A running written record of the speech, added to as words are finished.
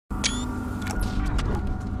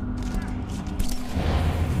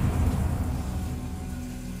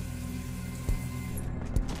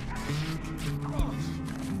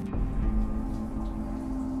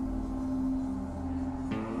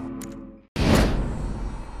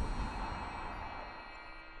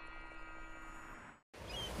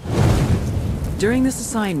During this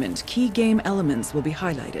assignment, key game elements will be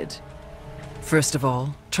highlighted. First of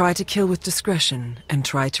all, try to kill with discretion and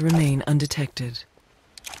try to remain undetected.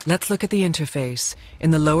 Let's look at the interface. In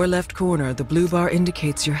the lower left corner, the blue bar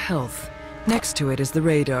indicates your health. Next to it is the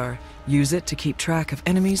radar. Use it to keep track of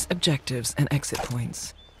enemies, objectives, and exit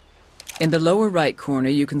points. In the lower right corner,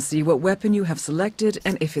 you can see what weapon you have selected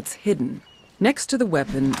and if it's hidden. Next to the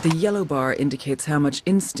weapon, the yellow bar indicates how much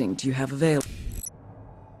instinct you have available.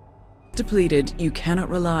 Depleted, you cannot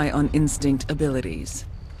rely on instinct abilities.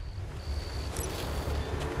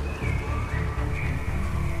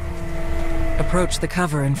 Approach the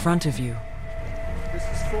cover in front of you. This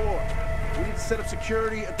is 4. We need to set up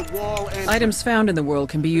security at the wall and... Items found in the world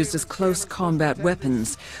can be used as close combat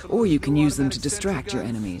weapons, or you can use them to distract your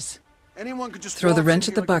enemies. Anyone could just Throw the waltz wrench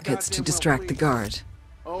in at the here like a buckets to goddamn distract the police. guard.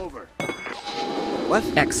 Over. What?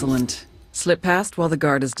 Excellent. Slip past while the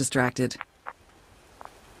guard is distracted.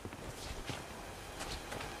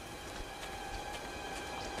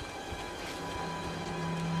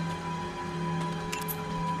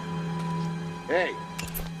 Hey.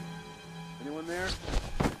 Anyone there?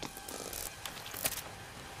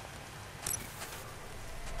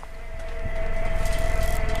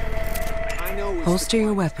 I know it's Holster the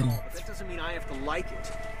your quietest weapon. call, but that doesn't mean I have to like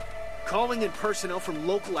it. Calling in personnel from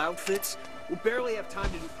local outfits will barely have time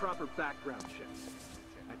to do proper background checks.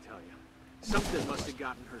 I tell you, something must have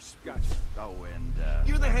gotten her scotch. Oh, and,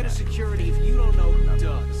 You're the head of security. If you don't know, who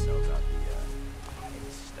does?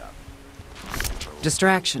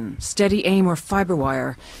 Distraction, steady aim, or fiber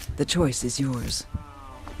wire. The choice is yours.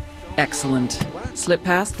 Excellent. Slip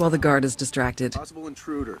past while the guard is distracted. Possible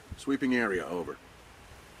intruder. Sweeping area. Over.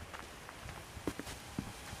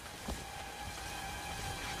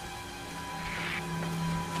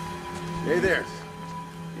 Hey there.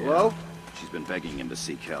 Hello? She's been begging him to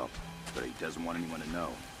seek help, but he doesn't want anyone to know.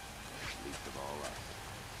 Least of all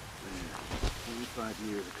us. 25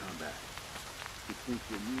 years of combat. You think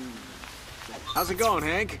you're new? How's it going,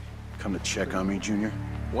 Hank? Come to check on me, Junior?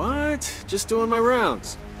 What? Just doing my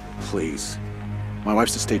rounds. Please. My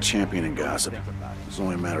wife's the state champion in gossip. It's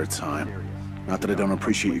only a matter of time. Not that I don't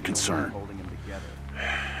appreciate your concern.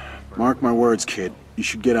 Mark my words, kid. You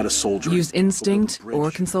should get out of soldiering. Use instinct Go to or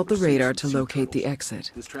bridge, consult the receive radar some to sea locate the turtles.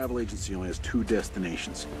 exit. This travel agency only has 2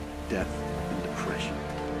 destinations. Death and depression.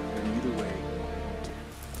 And either way...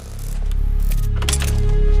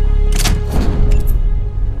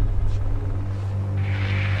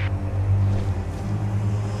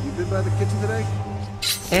 You been by the kitchen today?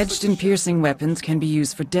 Edged and piercing weapons can be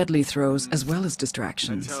used for deadly throws as well as I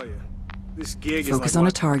distractions. tell you, this gig Focus is like on a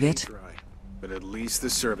watching target. paint dry, but at least the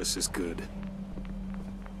service is good.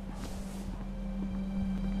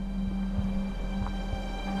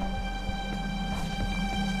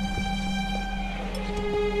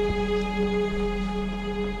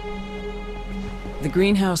 The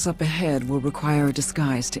greenhouse up ahead will require a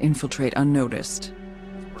disguise to infiltrate unnoticed.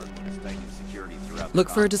 Look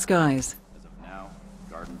for a disguise. As of now,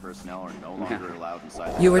 garden personnel are no longer allowed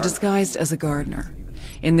inside the You are garden. disguised as a gardener.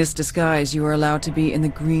 In this disguise, you are allowed to be in the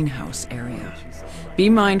greenhouse area. Be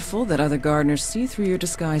mindful that other gardeners see through your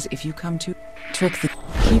disguise if you come to trick the...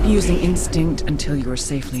 Keep using instinct until you are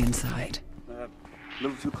safely inside. A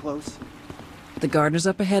little too close? The gardeners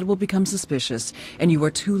up ahead will become suspicious, and you are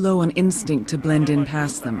too low on instinct to blend in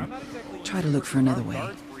past them. Try to look for another way.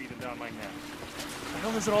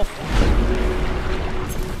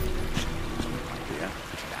 Yeah.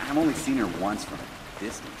 I've only seen her once from a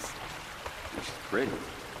distance. She's pretty.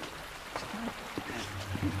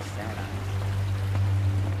 She's got sad eyes.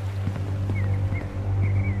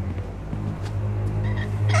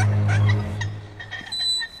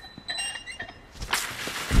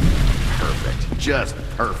 Perfect. Just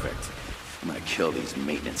perfect. I'm gonna kill these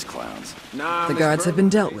maintenance clowns. Nah, The Miss guards have been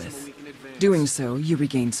Berman, dealt some with. week in advance. Doing so, you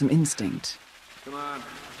regain some instinct. Come on,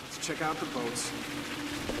 let's check out the boats.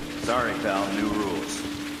 Sorry, pal. New rules.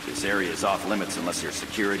 This area is off limits unless you're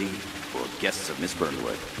security or guests of Miss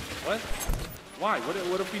Burnwood. What? Why? What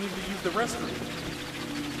if we need to use the restroom?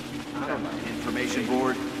 I don't know. Information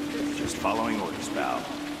board? Just following orders, pal.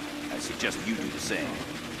 I suggest you do the same.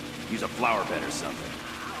 Use a flower bed or something.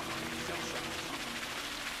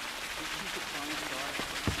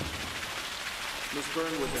 Miss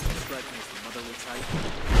Burnwood doesn't strike me as the motherly type.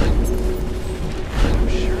 I'm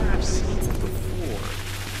sure I've seen it before.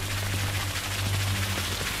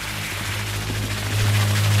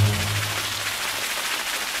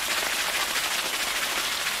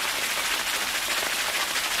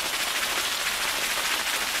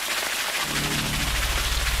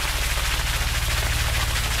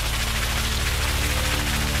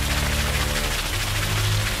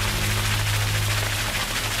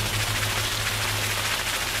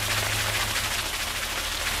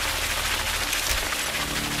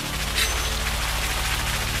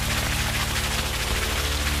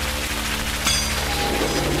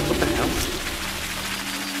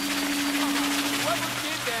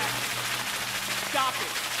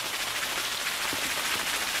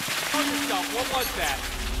 that.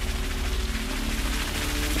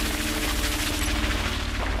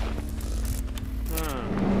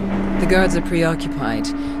 The guards are preoccupied.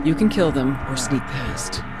 You can kill them or sneak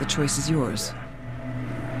past. The choice is yours.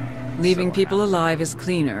 Leaving people alive is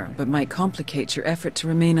cleaner, but might complicate your effort to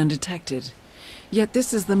remain undetected. Yet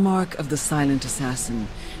this is the mark of the silent assassin,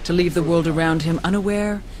 to leave the world around him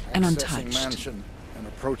unaware and untouched. Mansion, an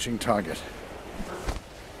approaching target.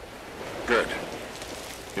 Good.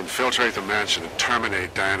 Infiltrate the mansion and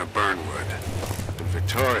terminate Diana Burnwood. And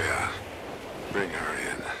Victoria, bring her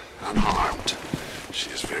in, unharmed. She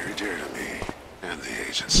is very dear to me and the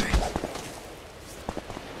agency.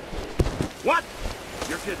 What?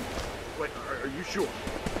 You're kidding. Wait, are you sure?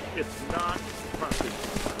 It's not possible.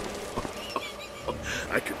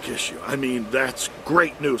 I could kiss you. I mean, that's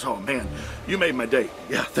great news. Oh, man, you made my day.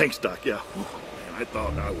 Yeah, thanks, Doc. Yeah. Oh, man, I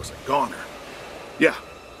thought I was a goner. Yeah.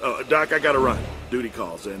 Doc, I gotta run. Duty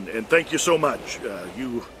calls. And thank you so much.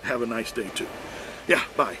 You have a nice day, too. Yeah,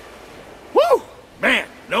 bye. Woo! Man,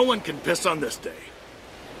 no one can piss on this day.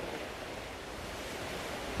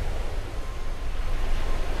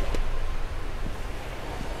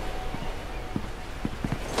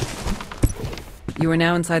 You are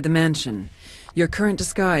now inside the mansion. Your current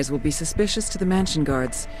disguise will be suspicious to the mansion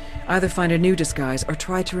guards. Either find a new disguise or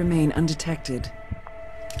try to remain undetected.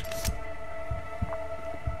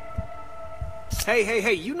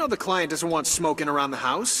 Hey, you know the client doesn't want smoking around the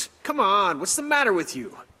house. Come on, what's the matter with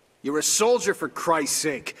you? You're a soldier, for Christ's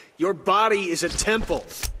sake. Your body is a temple.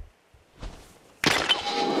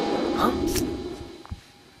 Huh?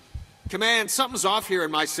 Command, something's off here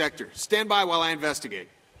in my sector. Stand by while I investigate.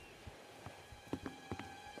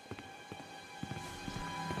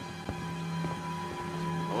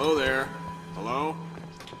 Hello there. Hello?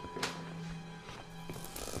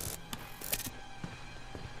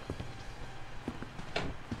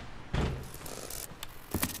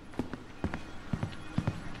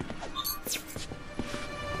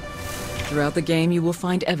 Throughout the game, you will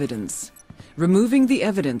find evidence. Removing the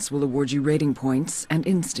evidence will award you rating points and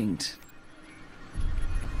instinct.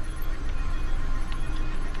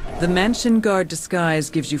 The mansion guard disguise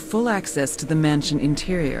gives you full access to the mansion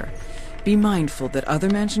interior. Be mindful that other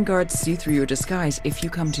mansion guards see through your disguise if you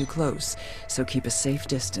come too close, so keep a safe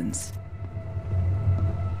distance.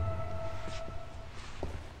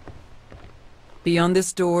 Beyond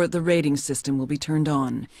this door, the rating system will be turned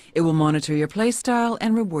on. It will monitor your playstyle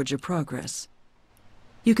and reward your progress.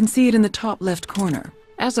 You can see it in the top left corner.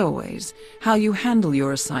 As always, how you handle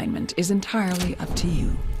your assignment is entirely up to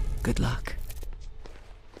you. Good luck.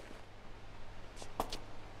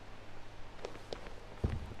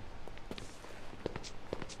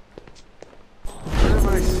 Where have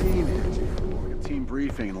I seen him before? A team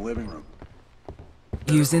briefing in the living room.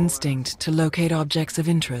 Use instinct to locate objects of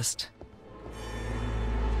interest.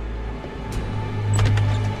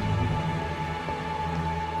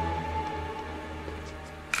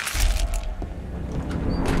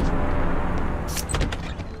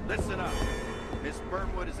 Listen up. Miss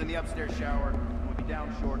Burnwood is in the upstairs shower and will be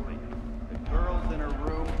down shortly. The girl's in her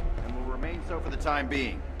room and will remain so for the time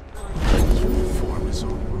being. Uniform is on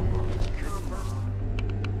room.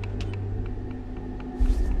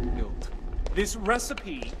 This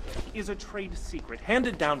recipe is a trade secret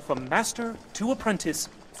handed down from master to apprentice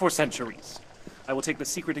for centuries. I will take the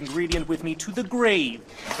secret ingredient with me to the grave.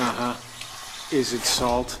 Uh-huh. Is it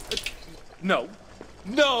salt? No.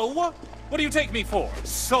 No! What do you take me for?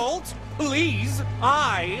 Salt? Please!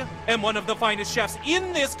 I am one of the finest chefs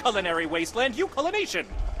in this culinary wasteland, you culination!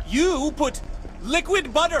 You put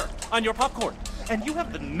liquid butter on your popcorn, and you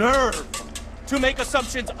have the nerve to make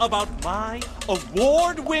assumptions about my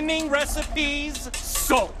award-winning recipes.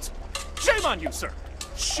 Salt! Shame on you, sir!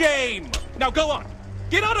 Shame! Now go on!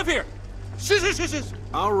 Get out of here! Shiz.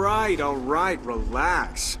 All right,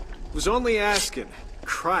 relax. Was only asking.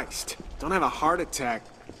 Christ, don't have a heart attack.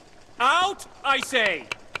 Out, I say!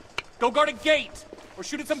 Go guard a gate, or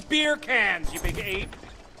shoot at some beer cans, you big ape!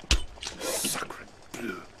 Sacre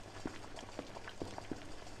bleu.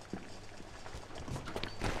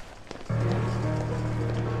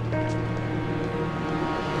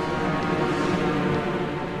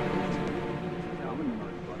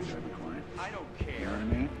 I don't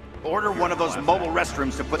care. Order one of those mobile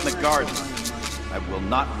restrooms to put in the garden. I will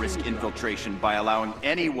not risk infiltration by allowing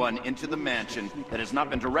anyone into the mansion that has not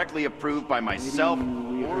been directly approved by myself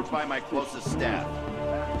or by my closest staff.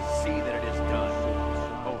 See that it is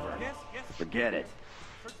done. Over. Forget it.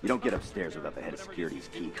 You don't get upstairs without the head of security's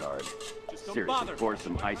key card. Seriously, pour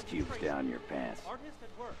some ice cubes down your pants.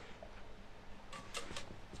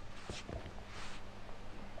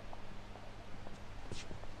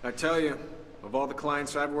 I tell you, Of all the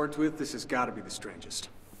clients I've worked with, this has got to be the strangest.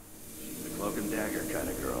 She's a cloak and dagger kind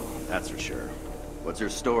of girl, that's for sure. What's her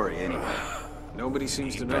story, anyway? Nobody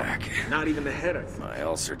seems to know. Not even the head, I think. My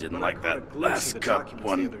ulcer didn't But I like caught a that glimpse last of the cup documents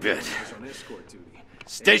one the other bit. day when I was on escort duty.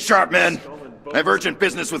 Stay sharp, men! Stolen I have urgent boats.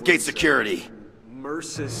 business with gate security.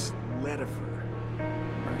 Mercis Ledifer.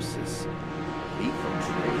 Versus lethal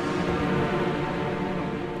trade.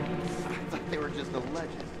 I thought they were just a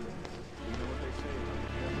legend.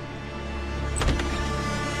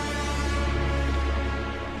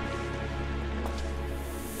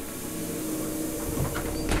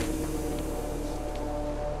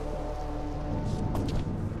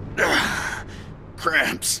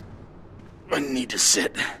 Cramps. I need to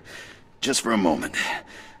sit. Just for a moment.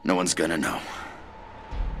 No one's gonna know.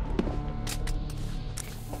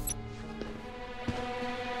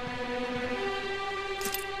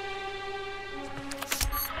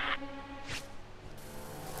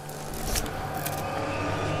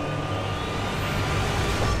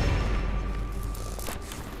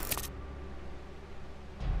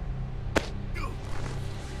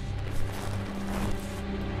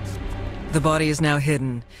 The body is now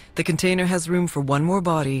hidden. The container has room for one more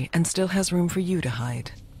body and still has room for you to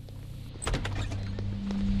hide.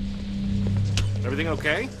 Everything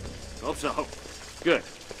okay? Hope so. Good.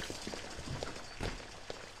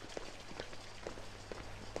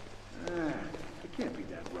 It can't be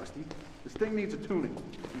that rusty. This thing needs a tuning.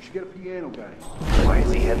 You should get a piano guy. Why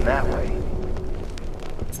is he heading that way?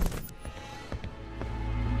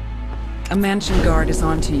 A mansion guard is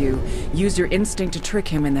onto you. Use your instinct to trick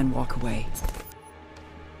him and then walk away.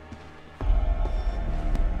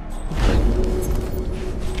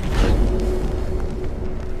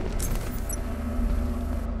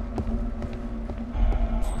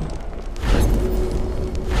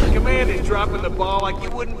 Command is dropping the ball like you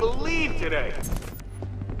wouldn't believe today.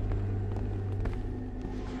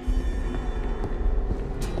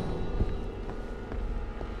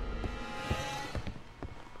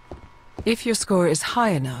 If your score is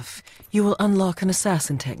high enough, you will unlock an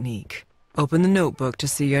assassin technique. Open the notebook to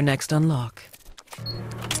see your next unlock.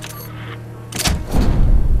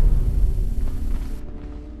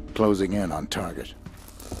 Closing in on target.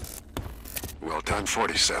 Well done,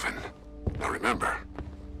 47. Now remember,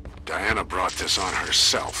 Diana brought this on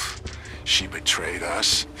herself. She betrayed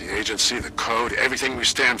us, the agency, the code, everything we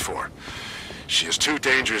stand for. She is too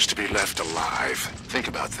dangerous to be left alive. Think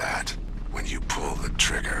about that when you pull the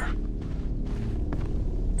trigger.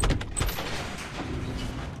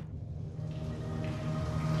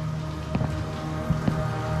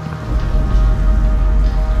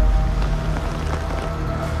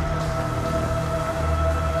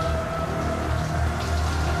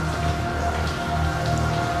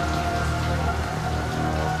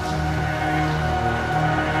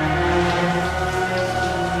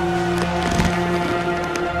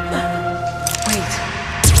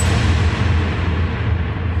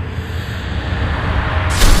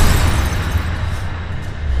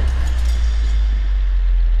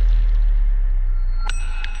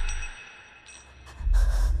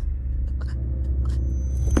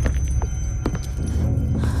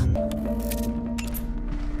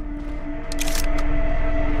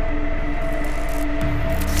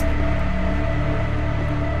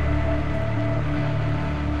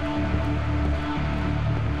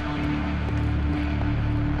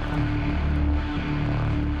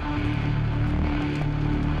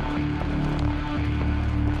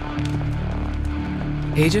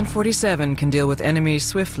 Agent 47 can deal with enemies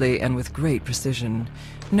swiftly and with great precision.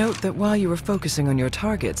 Note that while you are focusing on your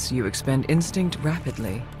targets, you expend instinct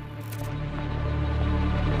rapidly.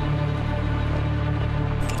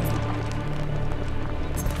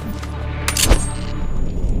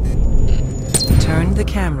 Turn the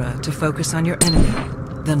camera to focus on your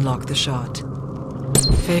enemy, then lock the shot.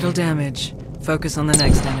 Fatal damage. Focus on the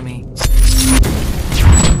next enemy.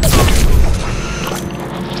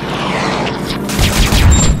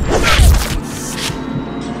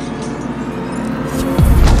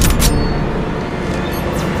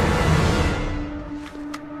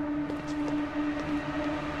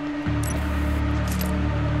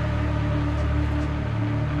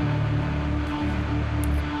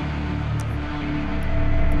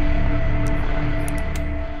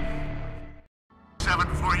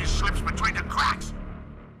 Before he slips between the cracks.